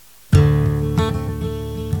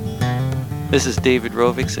This is David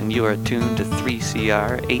Rovix, and you are tuned to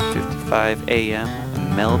 3CR 8:55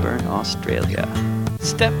 AM, Melbourne, Australia.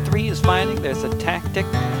 Step 3 is finding there's a tactic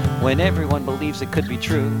when everyone believes it could be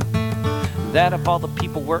true. That if all the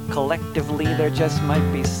people work collectively, there just might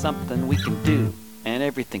be something we can do, and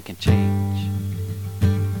everything can change.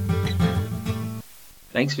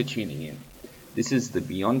 Thanks for tuning in. This is the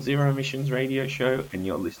Beyond Zero Emissions radio show, and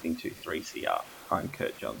you're listening to 3CR. I'm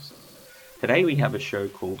Kurt Johnson. Today we have a show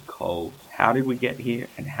called Coal, How Did We Get Here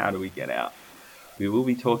and How Do We Get Out? We will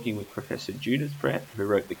be talking with Professor Judith Brett, who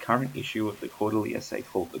wrote the current issue of the quarterly essay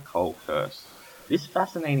called The Coal Curse. This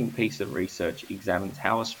fascinating piece of research examines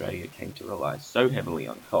how Australia came to rely so heavily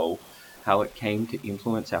on coal, how it came to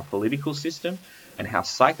influence our political system, and how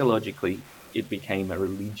psychologically it became a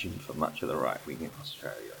religion for much of the right wing in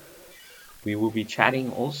Australia. We will be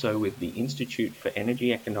chatting also with the Institute for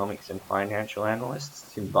Energy Economics and Financial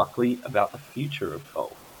Analyst, Tim Buckley, about the future of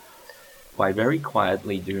coal. Why very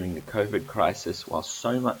quietly during the COVID crisis, while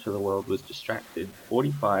so much of the world was distracted,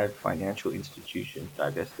 45 financial institutions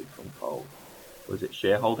divested from coal. Was it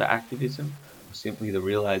shareholder activism, or simply the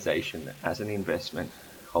realization that as an investment,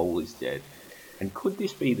 coal is dead? And could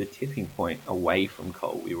this be the tipping point away from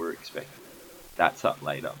coal we were expecting? That's up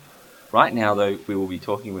later. Right now, though, we will be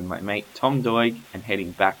talking with my mate Tom Doig and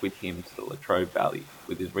heading back with him to the Latrobe Valley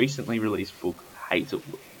with his recently released book,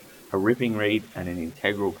 Hazelwood, a ripping read and an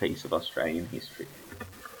integral piece of Australian history.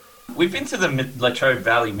 We've been to the Latrobe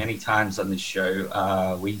Valley many times on this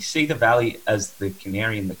show. We see the valley as the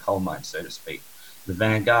canary in the coal mine, so to speak, the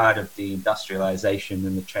vanguard of the industrialisation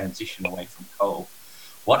and the transition away from coal.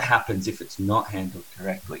 What happens if it's not handled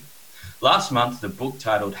correctly? Last month, the book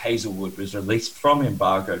titled Hazelwood was released from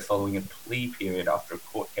embargo following a plea period after a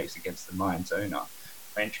court case against the mine's owner,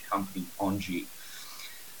 French company Engie.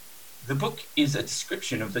 The book is a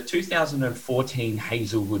description of the 2014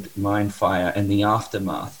 Hazelwood mine fire and the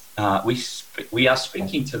aftermath. We are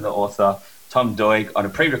speaking to the author, Tom Doig, on a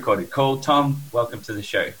pre-recorded call. Tom, welcome to the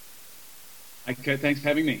show. Okay, thanks for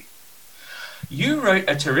having me. You wrote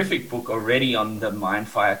a terrific book already on the mine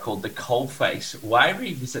fire called The Coalface. Why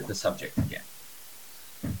revisit the subject again?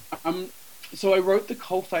 So I wrote The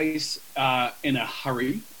Coalface in a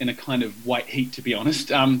hurry, in a kind of white heat, to be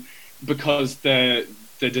honest, because the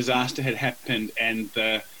disaster had happened and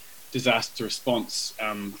the disaster response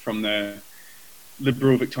from the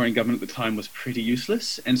Liberal Victorian government at the time was pretty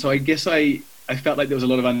useless. And so I guess I felt like there was a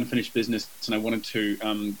lot of unfinished business and I wanted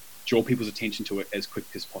to draw people's attention to it as quick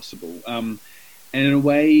as possible. And in a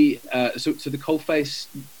way, so the Coalface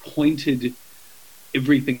pointed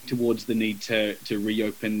everything towards the need to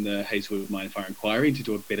reopen the Hazelwood mine fire inquiry and to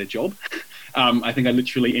do a better job. I think I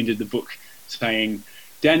literally ended the book saying,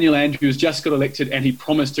 Daniel Andrews just got elected and he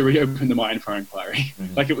promised to reopen the mine fire inquiry.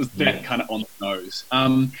 Mm-hmm. Like it was that kind of on the nose.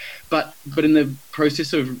 But in the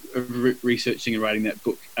process of researching and writing that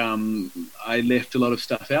book, I left a lot of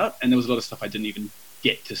stuff out and there was a lot of stuff I didn't even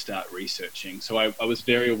get to start researching. So I was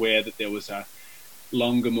very aware that there was a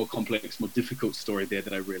longer, more complex, more difficult story there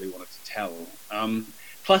that I really wanted to tell.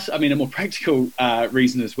 Plus, I mean, a more practical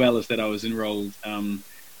reason as well is that I was enrolled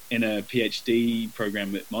in a PhD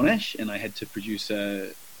program at Monash and I had to produce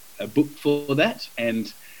a book for that.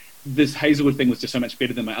 And this Hazelwood thing was just so much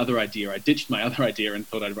better than my other idea. I ditched my other idea and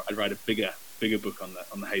thought I'd write a bigger book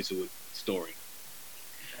on the Hazelwood story.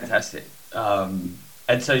 Fantastic.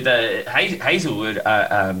 And so the Hazelwood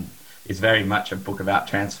is very much a book about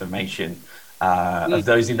transformation of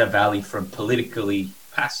those in the valley from politically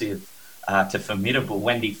passive to formidable.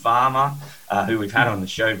 Wendy Farmer, who we've had on the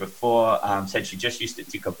show before, said she just used to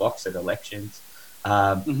tick a box at elections.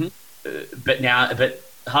 But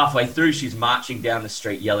halfway through, she's marching down the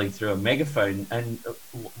street yelling through a megaphone. And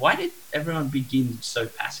why did everyone begin so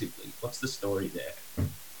passively? What's the story there?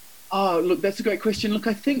 Oh, look, that's a great question. Look,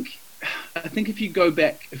 I think if you go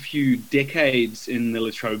back a few decades in the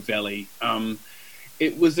Latrobe Valley,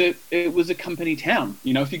 it was a company town.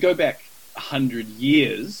 You know, if you go back 100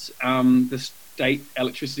 years, the State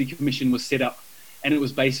Electricity Commission was set up, and it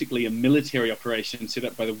was basically a military operation set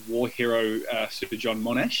up by the war hero Sir John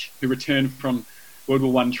Monash, who returned from World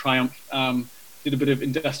War I triumph, did a bit of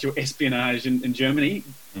industrial espionage in Germany,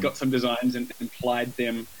 got some designs and applied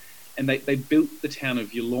them. And they built the town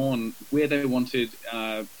of Yallourn where they wanted,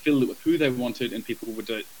 filled it with who they wanted, and people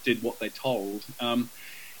did what they told.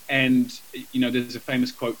 And, you know, there's a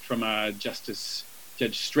famous quote from Judge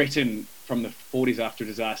Stretton from the 40s after a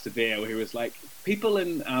disaster there, where he was like, people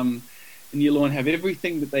in Yallourn have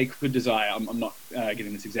everything that they could desire. I'm not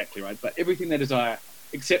getting this exactly right, but everything they desire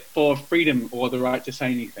except for freedom or the right to say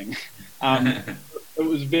anything. it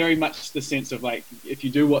was very much the sense of like, if you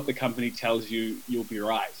do what the company tells you, you'll be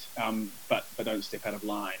right, but don't step out of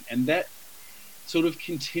line. And that sort of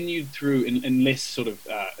continued through in less sort of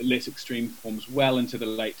less extreme forms well into the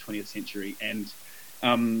late 20th century. And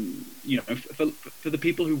you know, for the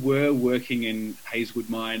people who were working in Hazelwood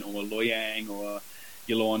Mine or Loy Yang or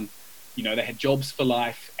Yallourn, you know, they had jobs for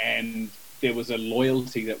life, and there was a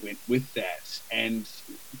loyalty that went with that. And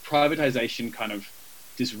privatization kind of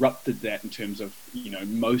disrupted that in terms of, you know,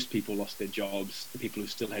 most people lost their jobs. The people who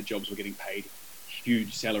still had jobs were getting paid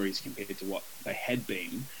huge salaries compared to what they had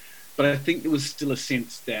been. But I think there was still a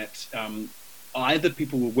sense that either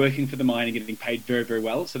people were working for the mine and getting paid very, very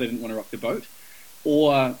well, so they didn't want to rock the boat,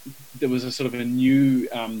 or there was a sort of a new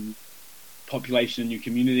population, a new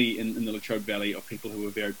community in the Latrobe Valley of people who were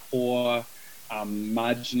very poor,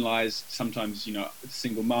 marginalised, sometimes, you know,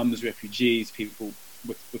 single mums, refugees, people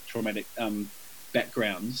with traumatic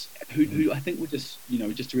backgrounds, who I think were just, you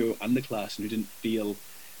know, just a real underclass and who didn't feel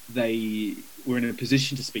they were in a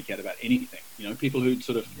position to speak out about anything. You know, people who'd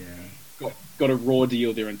sort of got a raw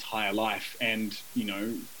deal their entire life and, you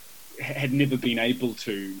know, had never been able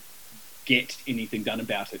to get anything done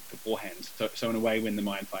about it beforehand. So in a way, when the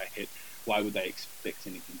mine fire hit, why would they expect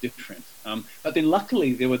anything different? But then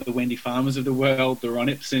luckily there were the Wendy Farmers of the world, the Ron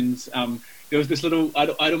Ipsons. There was this little,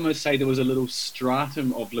 I'd almost say there was a little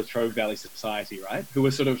stratum of Latrobe Valley society, right? Who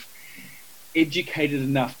were sort of educated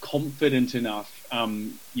enough, confident enough,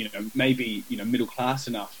 you know, maybe, you know, middle class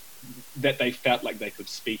enough that they felt like they could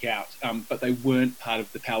speak out, but they weren't part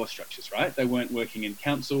of the power structures, right? They weren't working in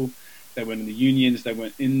council, they weren't in the unions, they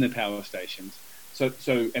weren't in the power stations.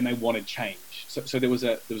 So and they wanted change. So there was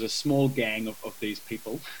a small gang of these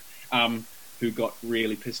people who got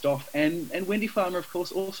really pissed off. And Wendy Farmer, of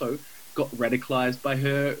course, also got radicalised by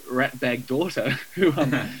her ratbag daughter, who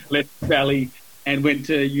left the Valley and went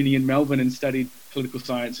to uni in Melbourne and studied political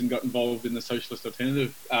science and got involved in the Socialist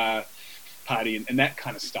Alternative Party and that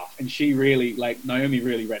kind of stuff. And she really, like, Naomi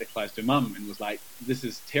really radicalised her mum and was like, "This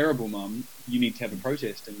is terrible, mum. You need to have a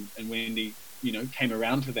protest." And Wendy, you know, came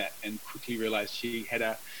around to that and quickly realised she had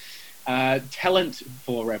a talent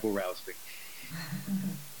for rabble rousing.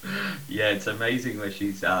 Yeah, it's amazing where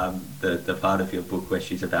she's the part of your book where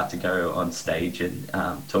she's about to go on stage and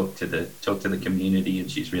talk to the community,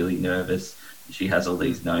 and she's really nervous. She has all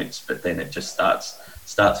these notes, but then it just starts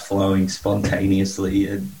flowing spontaneously,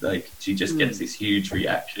 and like she just gets this huge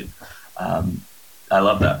reaction. I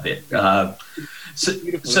love that bit.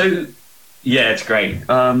 So yeah, it's great.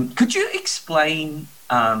 Could you explain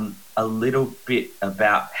a little bit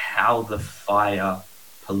about how the fire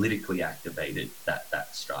politically activated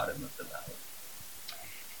that stratum of the valley?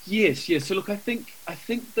 Yes. So look, I think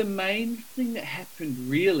the main thing that happened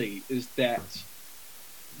really is that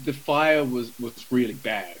the fire was really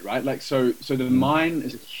bad, right? Like so the mine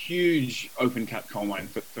is a huge open cut coal mine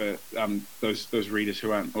for those readers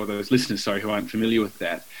who aren't, or those listeners, sorry, who aren't familiar with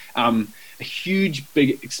that. A huge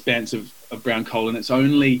big expanse of brown coal, and it's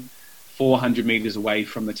only 400 meters away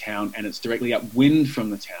from the town, and it's directly upwind from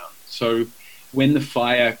the town. So when the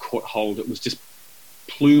fire caught hold, it was just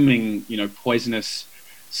pluming, you know, poisonous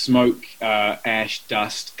smoke, ash,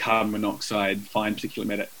 dust, carbon monoxide, fine particulate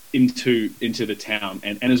matter into the town,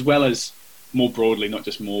 and as well as more broadly, not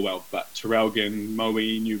just Morwell, but Traralgon, Moe,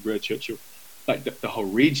 Newborough, Churchill, like the whole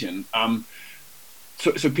region.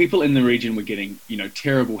 So people in the region were getting, you know,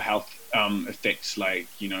 terrible health effects like,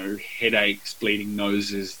 you know, headaches, bleeding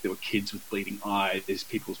noses. There were kids with bleeding eyes.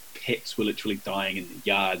 People's pets were literally dying in the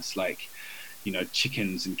yards, like, you know,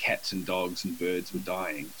 chickens and cats and dogs and birds were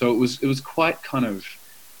dying. So it was quite kind of,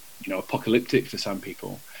 you know, apocalyptic for some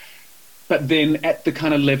people. But then at the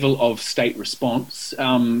kind of level of state response,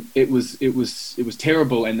 it was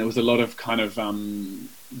terrible, and there was a lot of kind of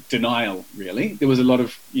denial, really. There was a lot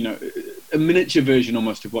of, you know, a miniature version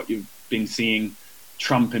almost of what you've been seeing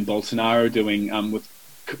Trump and Bolsonaro doing with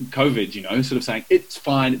COVID, you know, sort of saying, it's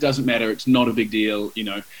fine, it doesn't matter, it's not a big deal, you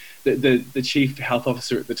know. The chief health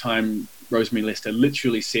officer at the time, Rosemary Lester,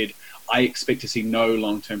 literally said, I expect to see no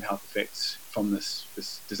long-term health effects from this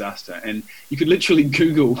disaster. And you could literally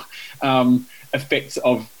Google effects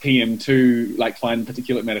of PM2, like fine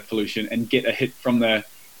particulate matter pollution, and get a hit from the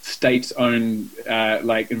state's own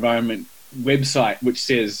like environment website, which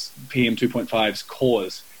says PM2.5's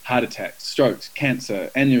cause heart attacks, strokes, cancer,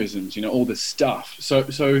 aneurysms, you know, all this stuff. So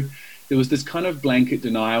there was this kind of blanket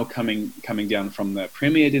denial coming down from the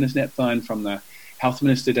Premier, Dennis Napthine, from the Health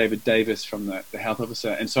Minister, David Davis, from the health officer.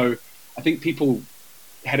 And so I think people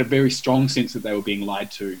had a very strong sense that they were being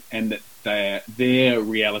lied to, and that their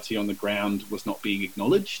reality on the ground was not being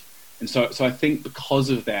acknowledged. And so I think because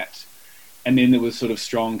of that, And then there was sort of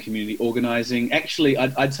strong community organising. Actually,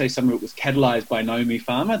 I'd say some of it was catalysed by Naomi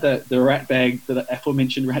Farmer, the ratbag, the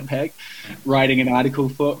aforementioned ratbag, writing an article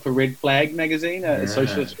for Red Flag magazine, a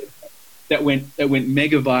socialist that went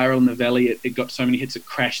mega viral in the Valley. It got so many hits it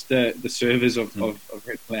crashed the servers of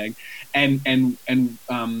Red Flag, and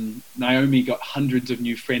Naomi got hundreds of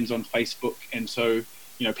new friends on Facebook, and so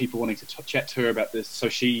people wanting to chat to her about this. So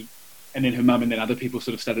she. And then her mum and then other people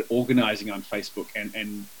sort of started organising on Facebook,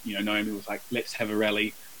 and Naomi was like, let's have a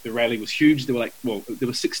rally. The rally was huge. There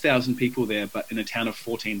were 6,000 people there, but in a town of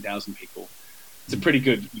 14,000 people. It's a pretty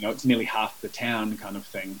good, it's nearly half the town kind of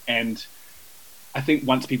thing. And I think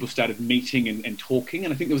once people started meeting and talking,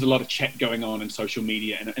 and I think there was a lot of chat going on in social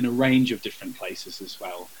media and in a range of different places as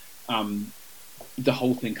well, the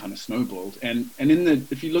whole thing kind of snowballed. And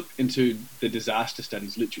if you look into the disaster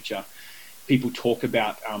studies literature, people talk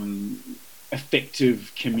about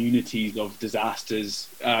effective communities of disaster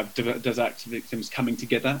victims coming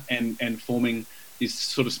together and forming these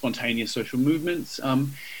sort of spontaneous social movements.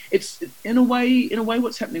 It's in a way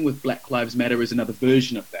what's happening with Black Lives Matter is another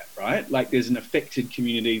version of that, right? Like there's an affected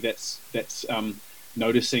community that's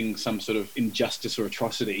noticing some sort of injustice or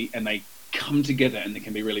atrocity, and they come together, and there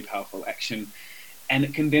can be really powerful action. And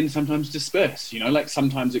it can then sometimes disperse, like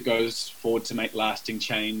sometimes it goes forward to make lasting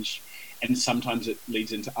change, and sometimes it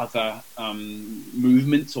leads into other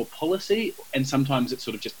movements or policy, and sometimes it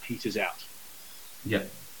sort of just peters out. Yeah.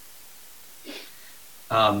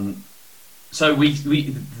 So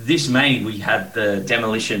we this May we had the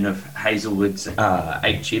demolition of Hazelwood's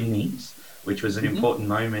 8 chimneys, which was an important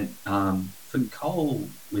moment for coal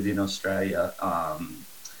within Australia.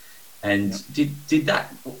 And did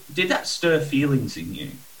that stir feelings in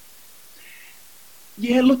you?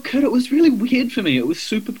 Yeah, look, Kurt, it was really weird for me. It was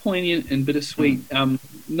super poignant and bittersweet,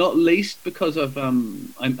 not least because of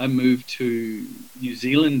I moved to New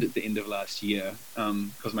Zealand at the end of last year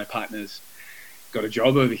because my partner's got a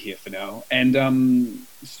job over here for now. And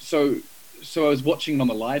so I was watching on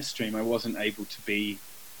the live stream. I wasn't able to be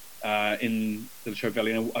in the Latrobe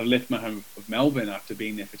Valley. And I left my home of Melbourne after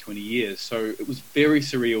being there for 20 years. So it was very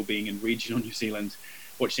surreal being in regional New Zealand,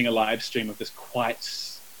 watching a live stream of this quite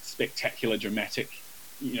spectacular, dramatic,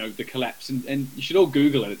 the collapse. And you should all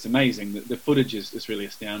Google it. It's amazing. The footage is really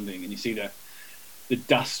astounding. And you see the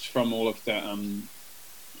dust from all of the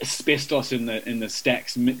asbestos in the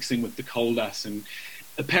stacks mixing with the coal dust. And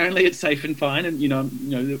apparently it's safe and fine. And,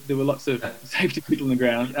 there were lots of safety people on the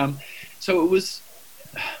ground. So it was...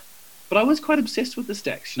 But I was quite obsessed with the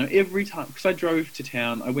stacks, every time, because I drove to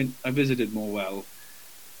town. I visited Morwell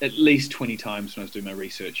at least 20 times when I was doing my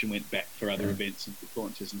research, and went back for other events and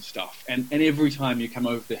performances and stuff. And every time you come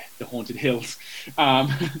over the Haunted Hills,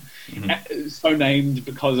 so named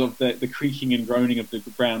because of the creaking and groaning of the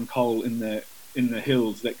brown coal in the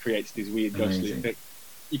hills that creates these weird ghostly effects.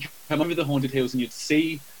 You come over the Haunted Hills and you'd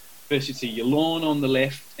see your lawn on the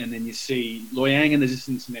left, and then you see Loy Yang in the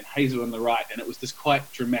distance, and then Hazel on the right, and it was this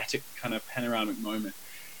quite dramatic kind of panoramic moment.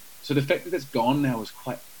 So the fact that it's gone now was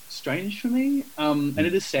quite strange for me, and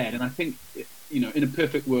it is sad. And I think, in a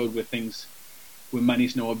perfect world where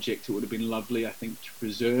money's no object, it would have been lovely, I think, to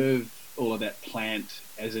preserve all of that plant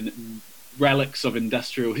as relics of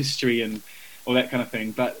industrial history and all that kind of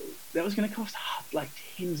thing. But that was going to cost like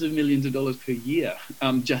tens of millions of dollars per year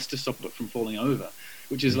just to stop it from falling over,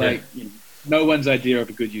 which is no one's idea of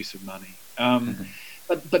a good use of money.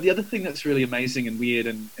 But the other thing that's really amazing and weird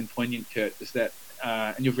and poignant, Kurt, is that,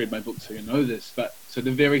 and you've read my book, so you know this, but so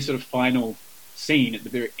the very sort of final scene at the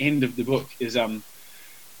very end of the book is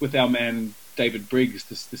with our man David Briggs,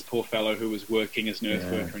 this poor fellow who was working as an earth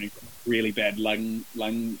worker, and he got really bad lung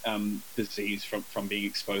disease from being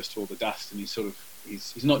exposed to all the dust, and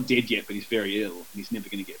he's not dead yet, but he's very ill, and he's never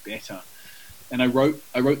going to get better. And I wrote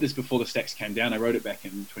this before the stacks came down. I wrote it back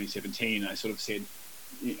in 2017. I sort of said,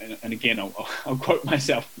 and again, I'll quote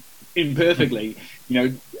myself imperfectly,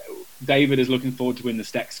 David is looking forward to when the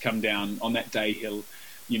stacks come down. On that day, he'll,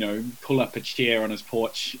 pull up a chair on his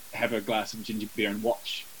porch, have a glass of ginger beer and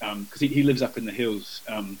watch, because he lives up in the hills.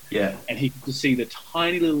 And he could see the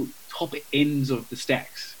tiny little top ends of the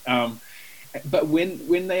stacks. But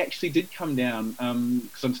when they actually did come down,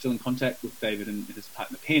 because I'm still in contact with David and his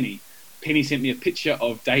partner Penny sent me a picture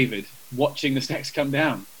of David watching the stacks come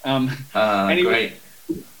down. And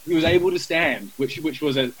he was able to stand, which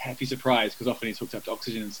was a happy surprise, because often he's hooked up to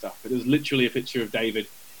oxygen and stuff. But it was literally a picture of David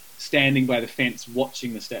standing by the fence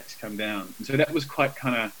watching the stacks come down. And so that was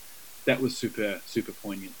that was super, super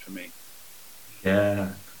poignant for me.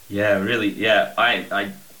 Yeah, really. Yeah,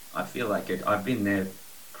 I feel like it. I've been there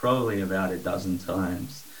probably about a dozen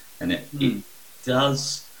times, and it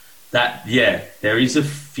does there is a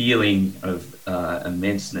feeling of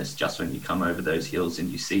immenseness just when you come over those hills and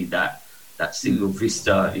you see that single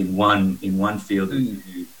vista in one field of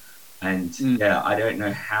view. And I don't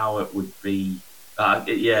know how it would be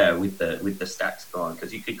with the stacks gone,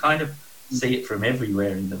 because you could kind of see it from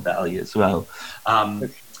everywhere in the valley as well. But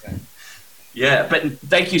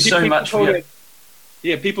thank you so much for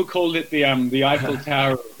people called it the Eiffel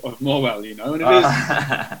Tower of Morwell, and it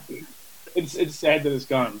is it's sad that it's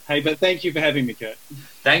gone. Hey, but thank you for having me, Kurt.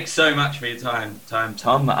 Thanks so much for your time,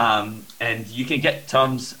 Tom. And you can get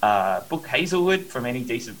Tom's book Hazelwood from any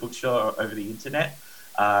decent bookstore over the internet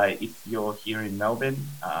if you're here in Melbourne.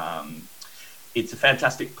 It's a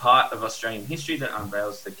fantastic part of Australian history that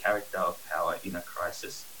unveils the character of power in a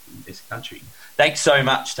crisis in this country. Thanks so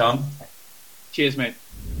much, Tom. Cheers, mate.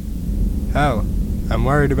 Hal, I'm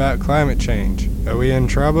worried about climate change. Are we in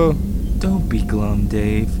trouble? Don't be glum,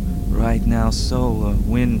 Dave. Right now, solar,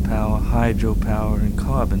 wind power, hydropower, and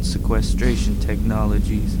carbon sequestration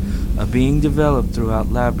technologies are being developed throughout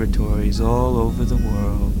laboratories all over the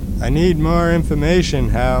world. I need more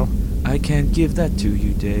information, Hal. I can't give that to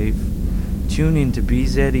you, Dave. Tune in to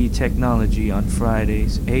BZE Technology on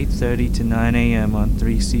Fridays, 8:30 to 9 a.m. on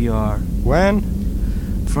 3CR.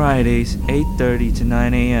 When? Fridays, 8:30 to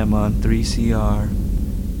 9 a.m. on 3CR.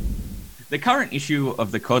 The current issue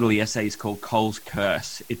of the quarterly essay is called Coal's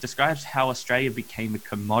Curse. It describes how Australia became a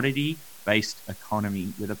commodity-based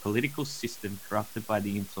economy with a political system corrupted by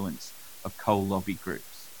the influence of coal lobby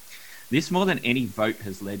groups. This, more than any vote,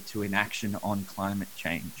 has led to inaction on climate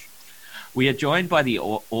change. We are joined by the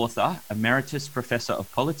author, Emeritus Professor of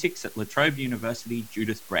Politics at La Trobe University,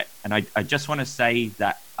 Judith Brett. And I just want to say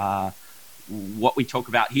that what we talk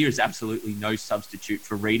about here is absolutely no substitute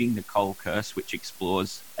for reading The Coal Curse, which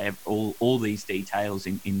explores all these details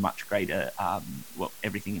in much greater,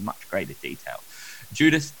 everything in much greater detail.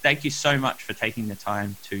 Judith, thank you so much for taking the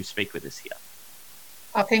time to speak with us here.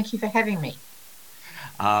 Oh, thank you for having me.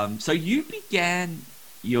 So you began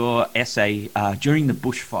your essay during the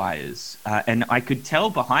bushfires, and I could tell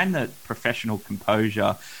behind the professional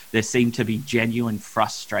composure there seemed to be genuine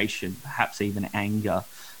frustration, perhaps even anger.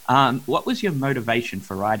 What was your motivation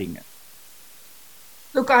for writing it?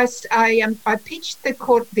 Look, I pitched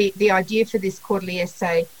the idea for this quarterly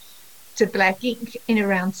essay to Black Ink in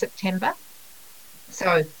around September,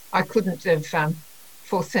 so I couldn't have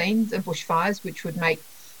foreseen the bushfires, which would make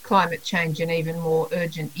climate change an even more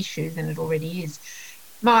urgent issue than it already is.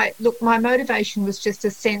 My motivation was just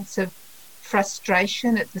a sense of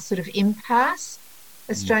frustration at the sort of impasse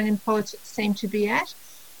Australian politics seem to be at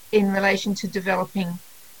in relation to developing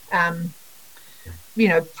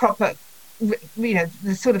proper,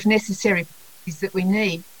 the sort of necessary policies that we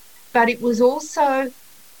need. But it was also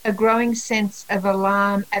a growing sense of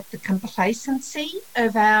alarm at the complacency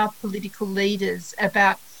of our political leaders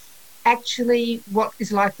about actually what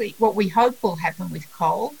we hope will happen with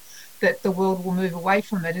coal, that the world will move away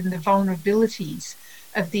from it, and the vulnerabilities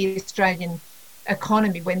of the Australian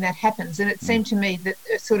economy when that happens. And it seemed to me that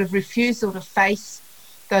a sort of refusal to face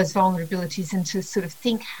those vulnerabilities and to sort of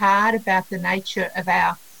think hard about the nature of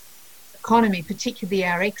our economy, particularly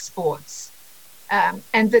our exports,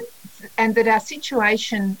 and that our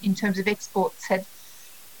situation in terms of exports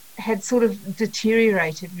had sort of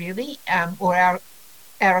deteriorated really, or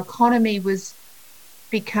our economy was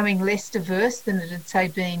becoming less diverse than it had, say,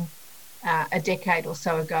 been a decade or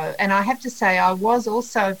so ago. And I have to say I was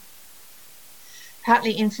also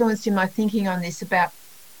partly influenced in my thinking on this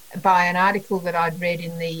by an article that I'd read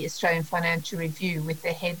in the Australian Financial Review with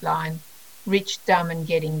the headline "Rich, Dumb and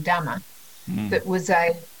Getting Dumber." That was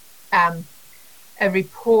a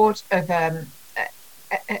report of an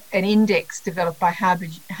index developed by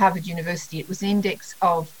Harvard University. It was an index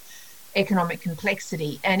of economic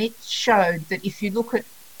complexity, and it showed that if you look at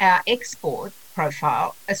our export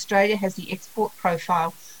profile, Australia has the export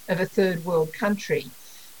profile of a third world country,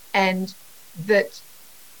 and that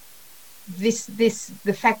the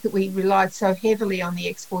fact that we relied so heavily on the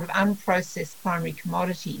export of unprocessed primary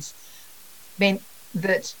commodities meant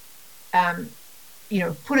that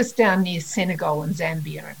put us down near Senegal and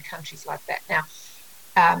Zambia and countries like that. Now,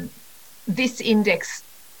 this index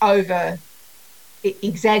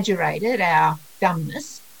exaggerated our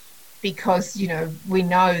dumbness because we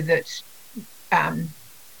know that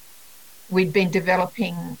we'd been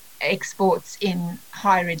developing exports in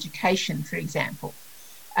higher education, for example,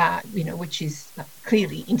 which is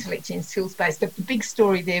clearly intellect and skills based. But the big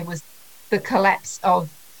story there was the collapse of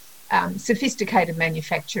sophisticated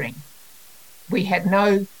manufacturing. We had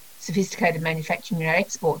no sophisticated manufacturing in our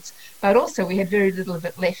exports, but also we had very little of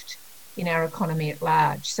it left in our economy at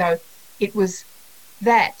large. So it was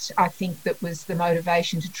that, I think, that was the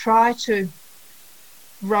motivation to try to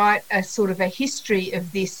write a sort of a history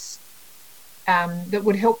of this that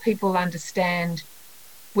would help people understand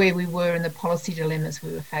where we were and the policy dilemmas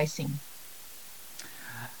we were facing.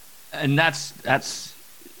 And that's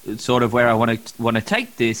sort of where I want to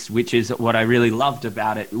take this, which is what I really loved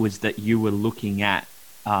about it was that you were looking at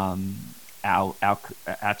at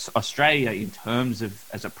Australia in terms of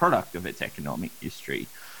as a product of its economic history,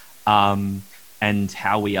 and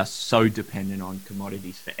how we are so dependent on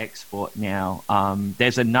commodities for export now.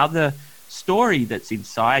 There's another story that's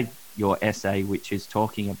inside your essay, which is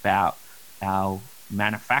talking about our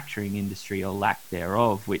manufacturing industry or lack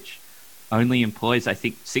thereof, which only employs, I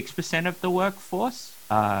think, 6% of the workforce,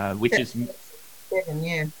 which is 7,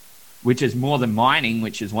 yeah. Which is more than mining,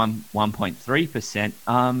 which is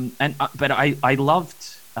 1.3%. But I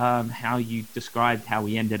loved how you described how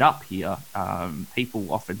we ended up here.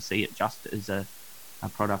 People often see it just as a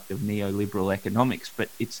product of neoliberal economics, but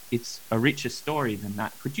it's a richer story than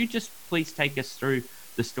that. Could you just please take us through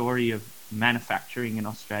the story of manufacturing in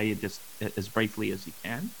Australia just as briefly as you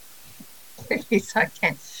can? Yes, I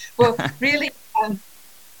can. Well, really,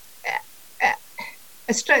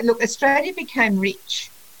 Australia became rich,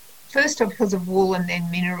 first because of wool and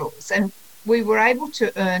then minerals, and we were able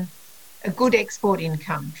to earn a good export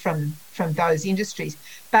income from those industries.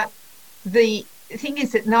 But the thing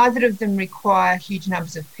is that neither of them require huge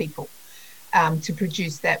numbers of people to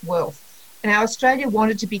produce that wealth. Now, Australia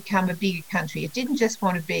wanted to become a bigger country. It didn't just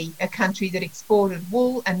want to be a country that exported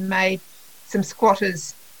wool and made some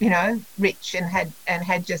squatters, rich and had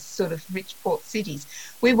just sort of rich port cities.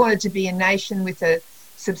 We wanted to be a nation with a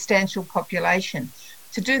substantial population.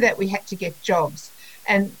 To do that, we had to get jobs.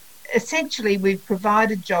 And essentially, we've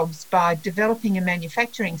provided jobs by developing a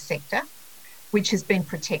manufacturing sector, which has been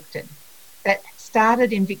protected. That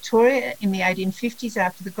started in Victoria in the 1850s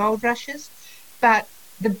after the gold rushes, but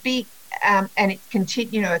the big and it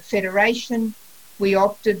continued, at Federation, we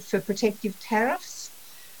opted for protective tariffs.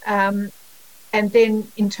 And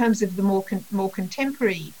then in terms of the more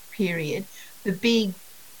contemporary period, the big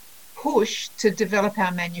push to develop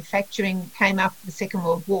our manufacturing came after the Second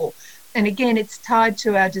World War. And again, it's tied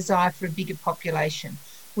to our desire for a bigger population.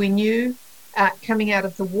 We knew coming out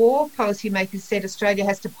of the war, policymakers said Australia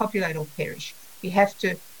has to populate or perish. We have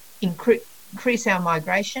to increase our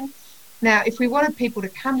migration. Now, if we wanted people to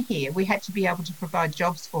come here, we had to be able to provide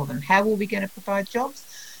jobs for them. How were we going to provide jobs?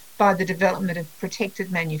 By the development of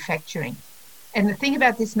protected manufacturing. And the thing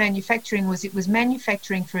about this manufacturing was it was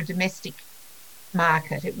manufacturing for a domestic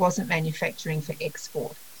market. It wasn't manufacturing for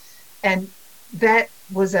export. And that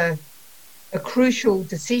was a crucial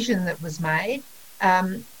decision that was made.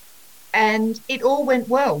 And it all went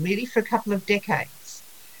well, really, for a couple of decades.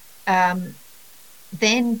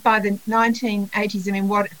 Then by the 1980s,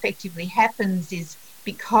 what effectively happens is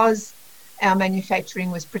because our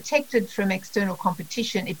manufacturing was protected from external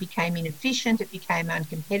competition, it became inefficient, it became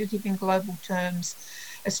uncompetitive in global terms.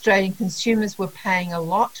 Australian consumers were paying a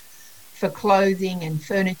lot for clothing and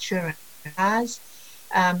furniture and cars.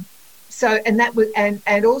 And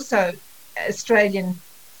also Australian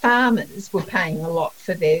farmers were paying a lot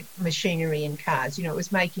for their machinery and cars. It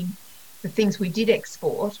was making the things we did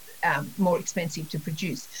export more expensive to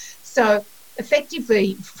produce. So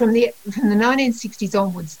effectively, from the 1960s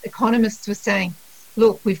onwards, economists were saying,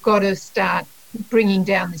 look, we've got to start bringing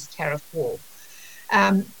down this tariff wall.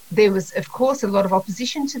 There was, of course, a lot of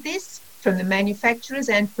opposition to this from the manufacturers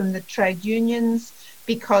and from the trade unions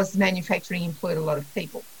because manufacturing employed a lot of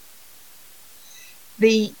people.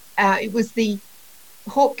 It was the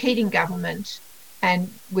Hawke Keating government,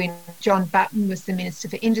 and when John Button was the Minister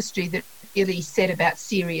for Industry, that really set about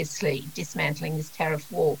seriously dismantling this tariff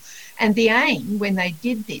wall. And the aim, when they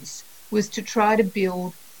did this, was to try to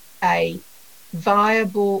build a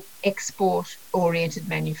viable export-oriented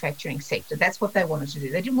manufacturing sector. That's what they wanted to do.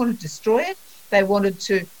 They didn't want to destroy it. They wanted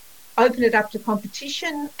to open it up to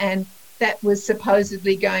competition, and that was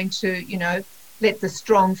supposedly going to, let the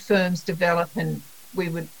strong firms develop, and we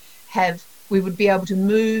would be able to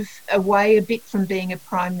move away a bit from being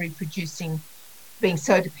being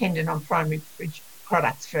so dependent on primary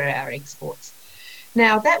products for our exports.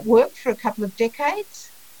 Now, that worked for a couple of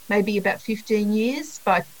decades, maybe about 15 years.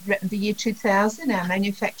 By the year 2000, our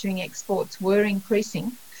manufacturing exports were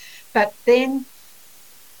increasing. But then,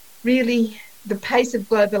 really, the pace of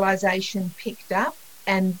globalisation picked up,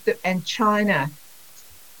 and China,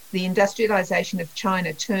 the industrialisation of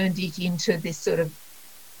China, turned it into this sort of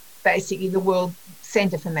basically the world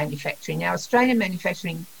centre for manufacturing. Now, Australian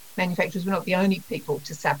manufacturers were not the only people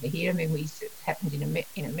to suffer here. It happened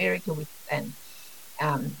in America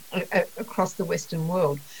across the Western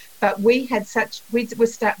world. But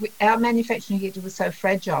our manufacturing sector was so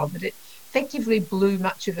fragile that it effectively blew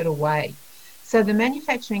much of it away. So the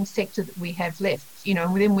manufacturing sector that we have left,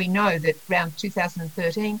 and then we know that around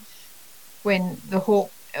 2013, when the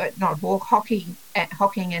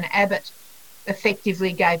Hocking and Abbott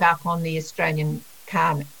effectively gave up on the Australian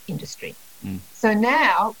car industry. So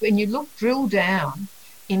now, when you drill down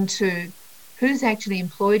into who's actually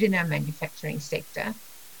employed in our manufacturing sector,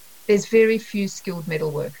 there's very few skilled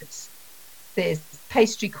metal workers. There's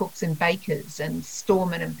pastry cooks and bakers and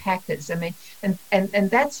storemen and packers. I mean, and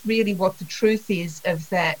that's really what the truth is of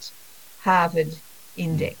that Harvard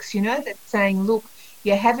index, that's saying, look,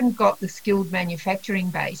 you haven't got the skilled manufacturing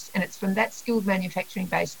base, and it's from that skilled manufacturing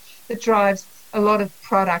base that drives a lot of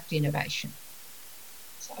product innovation.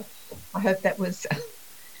 So I hope that was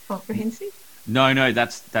comprehensive. No,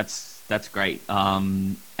 that's great.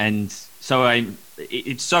 And so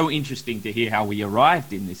it's so interesting to hear how we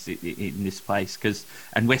arrived in this place,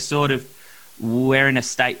 and we're in a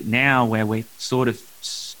state now where we're sort of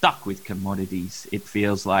stuck with commodities, it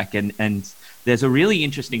feels like, and there's a really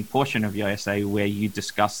interesting portion of your essay where you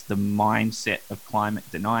discuss the mindset of climate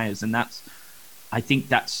deniers, and I think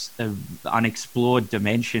that's an unexplored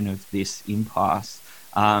dimension of this impasse.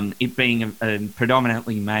 It being a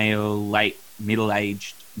predominantly male, late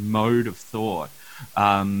middle-aged mode of thought.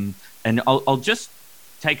 And I'll just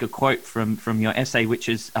take a quote from your essay, which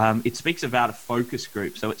is, it speaks about a focus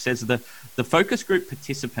group. So it says, the focus group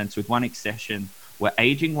participants, with one exception, were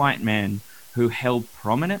aging white men who held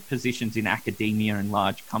prominent positions in academia and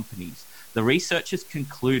large companies. The researchers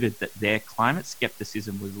concluded that their climate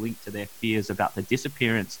skepticism was linked to their fears about the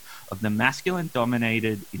disappearance of the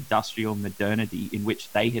masculine-dominated industrial modernity in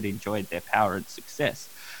which they had enjoyed their power and success.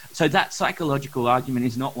 So that psychological argument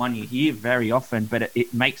is not one you hear very often, but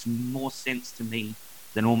it makes more sense to me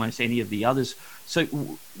than almost any of the others. So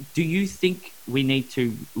do you think we need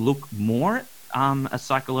to look more at a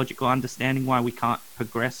psychological understanding why we can't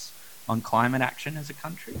progress on climate action as a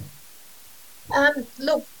country?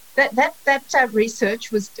 Look, that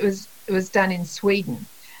research was done in Sweden.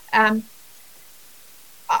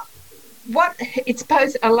 It's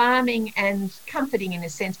both alarming and comforting in a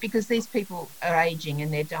sense, because these people are aging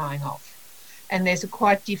and they're dying off, and there's a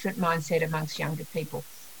quite different mindset amongst younger people.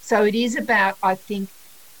 So it is about, I think,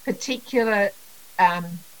 particular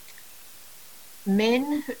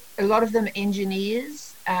men, a lot of them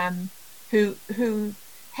engineers, who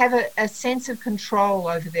have a sense of control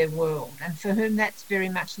over their world, and for whom that's very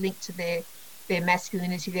much linked to their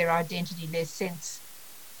masculinity, their identity, their sense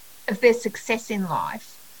of their success in life.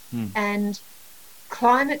 And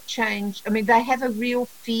climate change, I mean, they have a real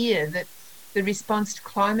fear that the response to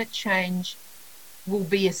climate change will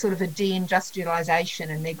be a sort of a deindustrialisation,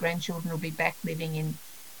 and their grandchildren will be back living in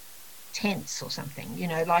tents or something,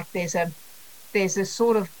 like there's a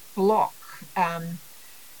sort of block.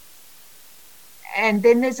 And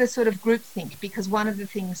then there's a sort of groupthink, because one of the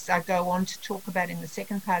things I go on to talk about in the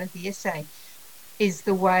second part of the essay is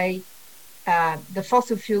the way the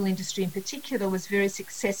fossil fuel industry in particular was very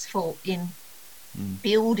successful in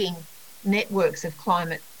building networks of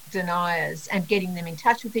climate deniers and getting them in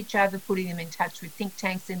touch with each other, putting them in touch with think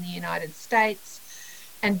tanks in the United States,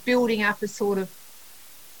 and building up a sort of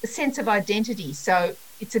a sense of identity. So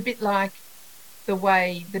it's a bit like the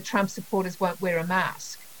way the Trump supporters won't wear a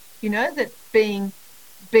mask. That being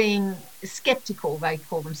sceptical, they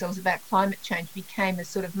call themselves, about climate change became a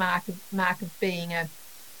sort of mark of being a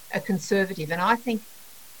conservative. And I think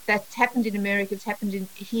that's happened in America, it's happened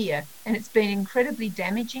here, and it's been incredibly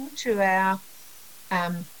damaging to our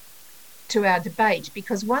debate,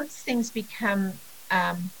 because once things become,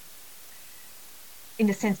 in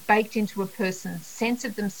a sense, baked into a person's sense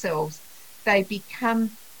of themselves, they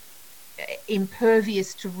become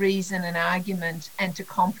impervious to reason and argument and to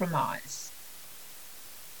compromise.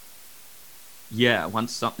 Yeah,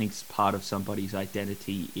 once something's part of somebody's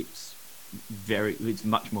identity, it's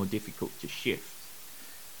much more difficult to shift.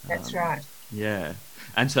 That's right. Yeah,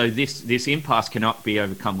 and so this impasse cannot be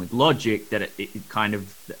overcome with logic. That it kind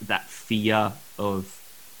of, that fear of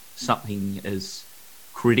something as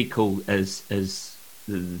critical as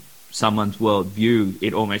someone's worldview,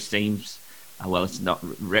 it almost seems, well, it's not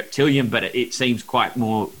reptilian, but it seems quite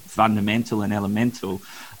more fundamental and elemental.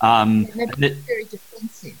 Very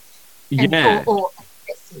defensive. Yeah. Or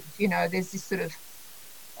aggressive. There's this sort of,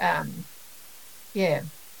 yeah.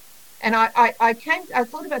 And I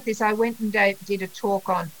thought about this. I went and did a talk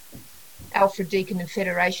on Alfred Deakin and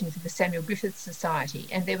Federation for the Samuel Griffith Society,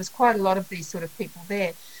 and there was quite a lot of these sort of people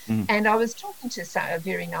there. And I was talking to a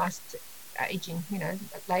very nice aging,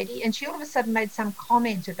 lady, and she all of a sudden made some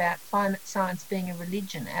comment about climate science being a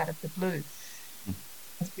religion out of the blue,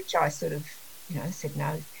 which I sort of, said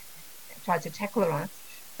no, tried to tackle her on it.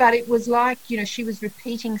 But it was like, she was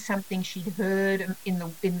repeating something she'd heard in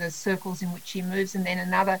the circles in which she moves, and then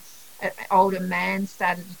another older man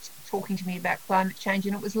started talking to me about climate change,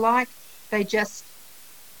 and it was like they just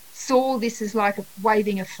saw this as like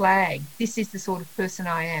waving a flag. This is the sort of person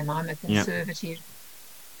I am. I'm a conservative,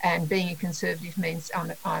 and being a conservative means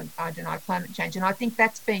I deny climate change. And I think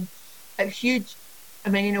that's been a huge,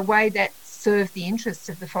 in a way that served the interests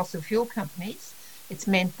of the fossil fuel companies. It's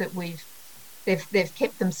meant that they've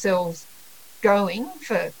kept themselves going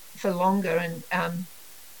for longer, and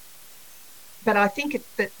but I think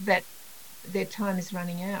that their time is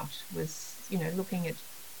running out. Was looking at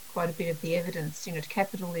quite a bit of the evidence.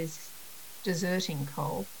 Capital is deserting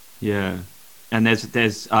coal. Yeah, and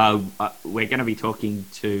there's we're going to be talking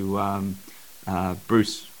to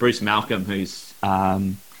Bruce Malcolm, who's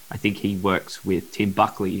I think he works with Tim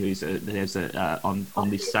Buckley, who's on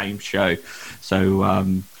this same show. So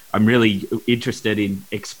I'm really interested in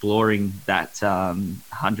exploring that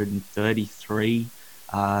 133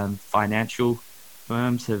 financial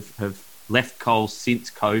firms have left coal since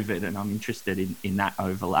COVID, and I'm interested in that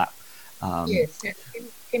overlap. Yes,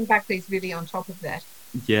 Tim Buckley's really on top of that.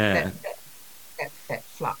 Yeah.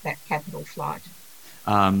 That capital flight.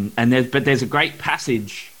 And there's a great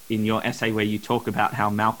passage in your essay where you talk about how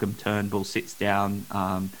Malcolm Turnbull sits down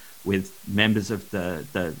with members of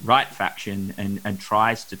the right faction and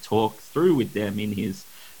tries to talk through with them in his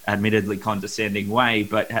admittedly condescending way,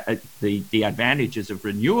 but the advantages of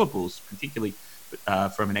renewables, particularly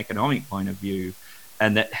from an economic point of view,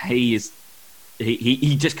 and that he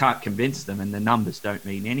just can't convince them, and the numbers don't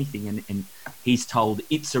mean anything, and he's told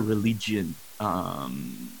it's a religion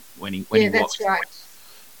when he that's right.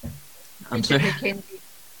 Richard Mackenzie.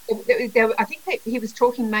 I think that he was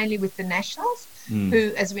talking mainly with the Nationals,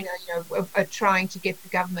 who, as we know, are trying to get the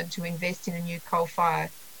government to invest in a new coal-fired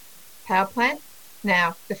power plant.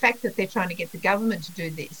 Now, the fact that they're trying to get the government to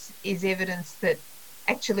do this is evidence that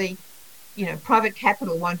actually, private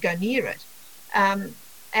capital won't go near it.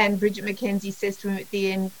 And Bridget Mackenzie says to him at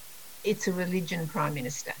the end, "It's a religion, Prime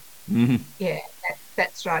Minister." Mm-hmm. Yeah,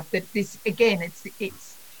 that's right. But this again,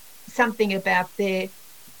 it's something about they've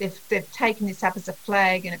taken this up as a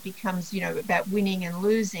flag, and it becomes about winning and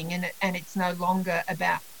losing, and it's no longer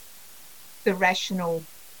about the rational,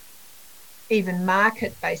 even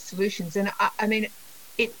market-based solutions. And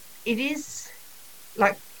it is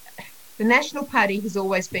like the National Party has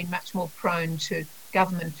always been much more prone to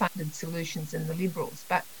government-funded solutions than the Liberals,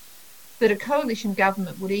 but that a coalition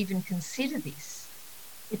government would even consider this,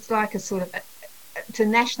 it's like a sort of to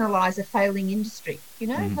nationalise a failing industry.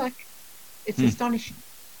 Like it's astonishing.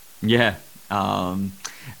 Yeah, and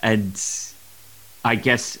I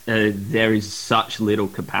guess there is such little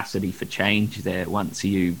capacity for change there once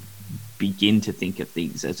you begin to think of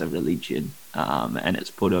things as a religion, and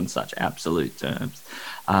it's put on such absolute terms.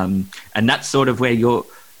 And that's sort of where your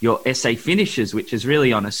essay finishes, which is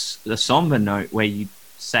really on a somber note, where you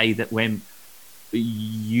say that when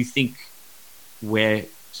you think we're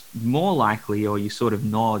more likely, or you sort of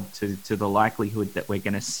nod to the likelihood that we're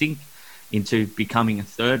going to sink into becoming a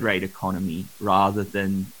third-rate economy rather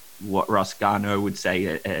than what Ross Garnaut would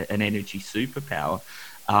say an energy superpower.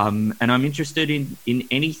 And I'm interested in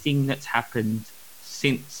anything that's happened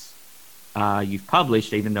since you've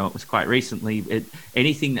published, even though it was quite recently.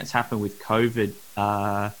 Anything that's happened with COVID,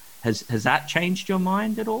 has that changed your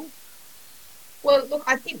mind at all? Well, look,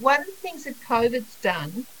 I think one of the things that COVID's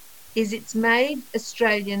done is it's made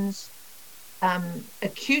Australians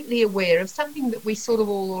acutely aware of something that we sort of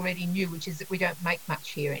all already knew, which is that we don't make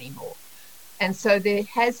much here anymore. And so there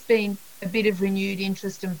has been a bit of renewed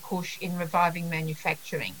interest and push in reviving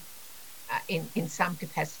manufacturing in some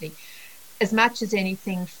capacity, as much as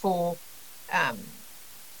anything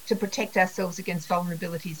to protect ourselves against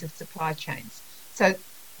vulnerabilities of supply chains. So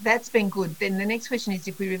that's been good. Then the next question is,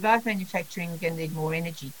 if we revive manufacturing, we're going to need more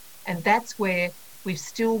energy. And that's where we've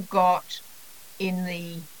still got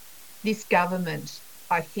in this government,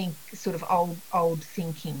 I think, sort of old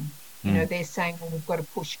thinking. They're saying, well, we've got to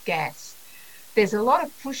push gas. There's a lot of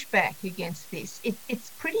pushback against this. It's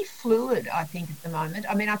pretty fluid, I think, at the moment.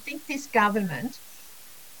 I think this government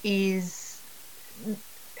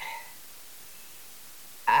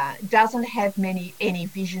doesn't have any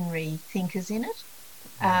visionary thinkers in it.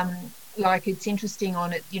 Like, it's interesting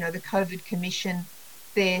on it, the COVID Commission,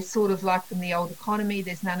 they're sort of like from the old economy.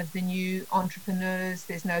 There's none of the new entrepreneurs.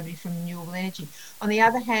 There's nobody from renewable energy. On the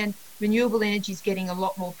other hand, renewable energy is getting a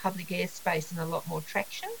lot more public airspace and a lot more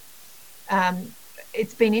traction.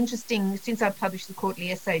 It's been interesting since I published the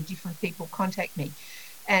quarterly essay. Different people contact me,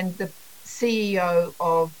 and the CEO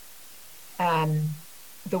of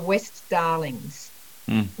the West Darlings,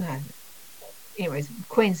 anyways,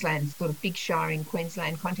 Queensland, sort of big shire in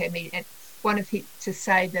Queensland, contacted me and wanted to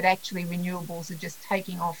say that actually renewables are just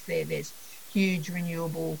taking off there. There's huge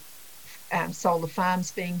renewable solar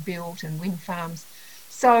farms being built and wind farms.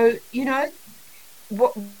 So, you know,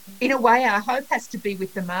 what, in a way, our hope has to be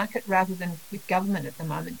with the market rather than with government at the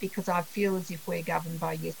moment, because I feel as if we're governed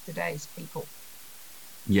by yesterday's people.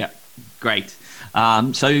 Yeah, great.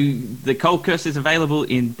 So the Coal Curse is available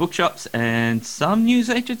in bookshops and some news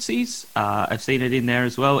agencies. I've seen it in there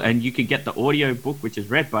as well. And you can get the audio book, which is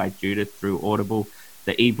read by Judith, through Audible,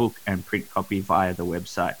 the ebook and print copy via the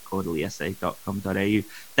website, quarterlyessay.com.au.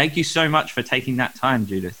 Thank you so much for taking that time,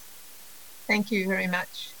 Judith. Thange you very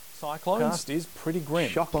much. Cyclones is pretty grim.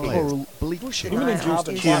 Shocking. Bleaching.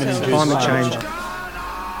 Human-induced climate change.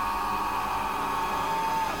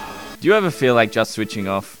 Do you ever feel like just switching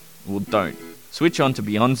off? Well, don't. Switch on to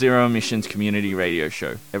Beyond Zero Emissions Community Radio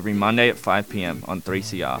Show every Monday at 5 p.m. on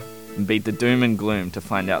 3CR and beat the doom and gloom to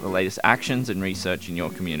find out the latest actions and research in your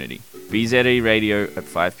community. BZE Radio at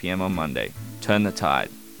 5 p.m. on Monday. Turn the tide,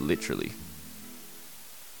 literally.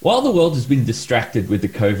 While the world has been distracted with the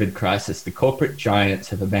COVID crisis, the corporate giants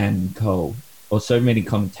have abandoned coal, or so many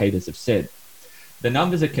commentators have said. The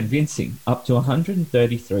numbers are convincing. Up to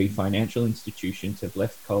 133 financial institutions have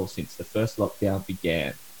left coal since the first lockdown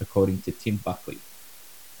began, according to Tim Buckley,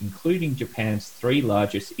 including Japan's 3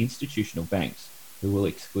 largest institutional banks, who will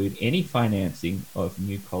exclude any financing of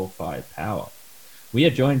new coal-fired power. We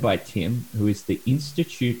are joined by Tim, who is the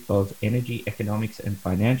Institute of Energy Economics and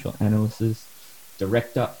Financial Analysis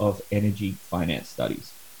Director of Energy Finance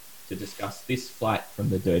Studies, to discuss this flight from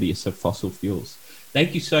the dirtiest of fossil fuels.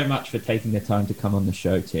 Thank you so much for taking the time to come on the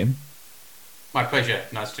show, Tim. My pleasure.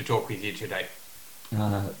 Nice to talk with you today.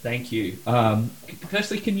 Thank you.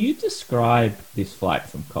 Firstly, can you describe this flight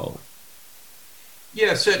from coal?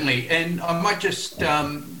 Yeah, certainly. And I might just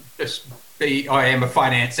I am a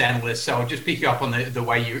finance analyst, so I'll just pick you up on the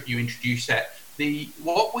way you introduce that.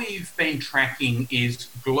 What we've been tracking is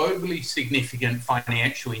globally significant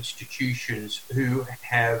financial institutions who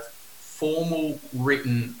have formal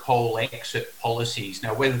written coal exit policies.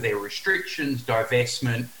 Now, whether they're restrictions,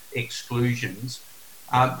 divestment, exclusions,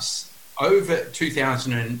 over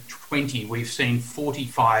 2020, we've seen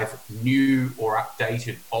 45 new or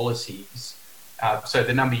updated policies. So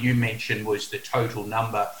the number you mentioned was the total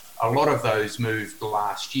number. A lot of those moved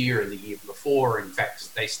last year and the year before. In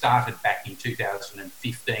fact, they started back in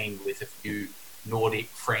 2015 with a few Nordic,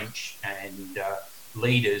 French and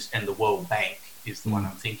leaders, and the World Bank is the one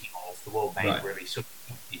I'm thinking of. The World Bank really sort of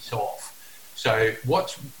kicked this off. So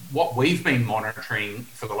what we've been monitoring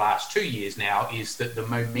for the last 2 years now is that the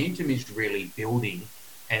momentum is really building.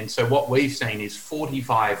 And so what we've seen is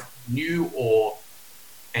 45 new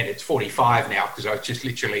and it's 45 now because I was just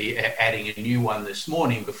literally adding a new one this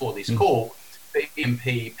morning before this call.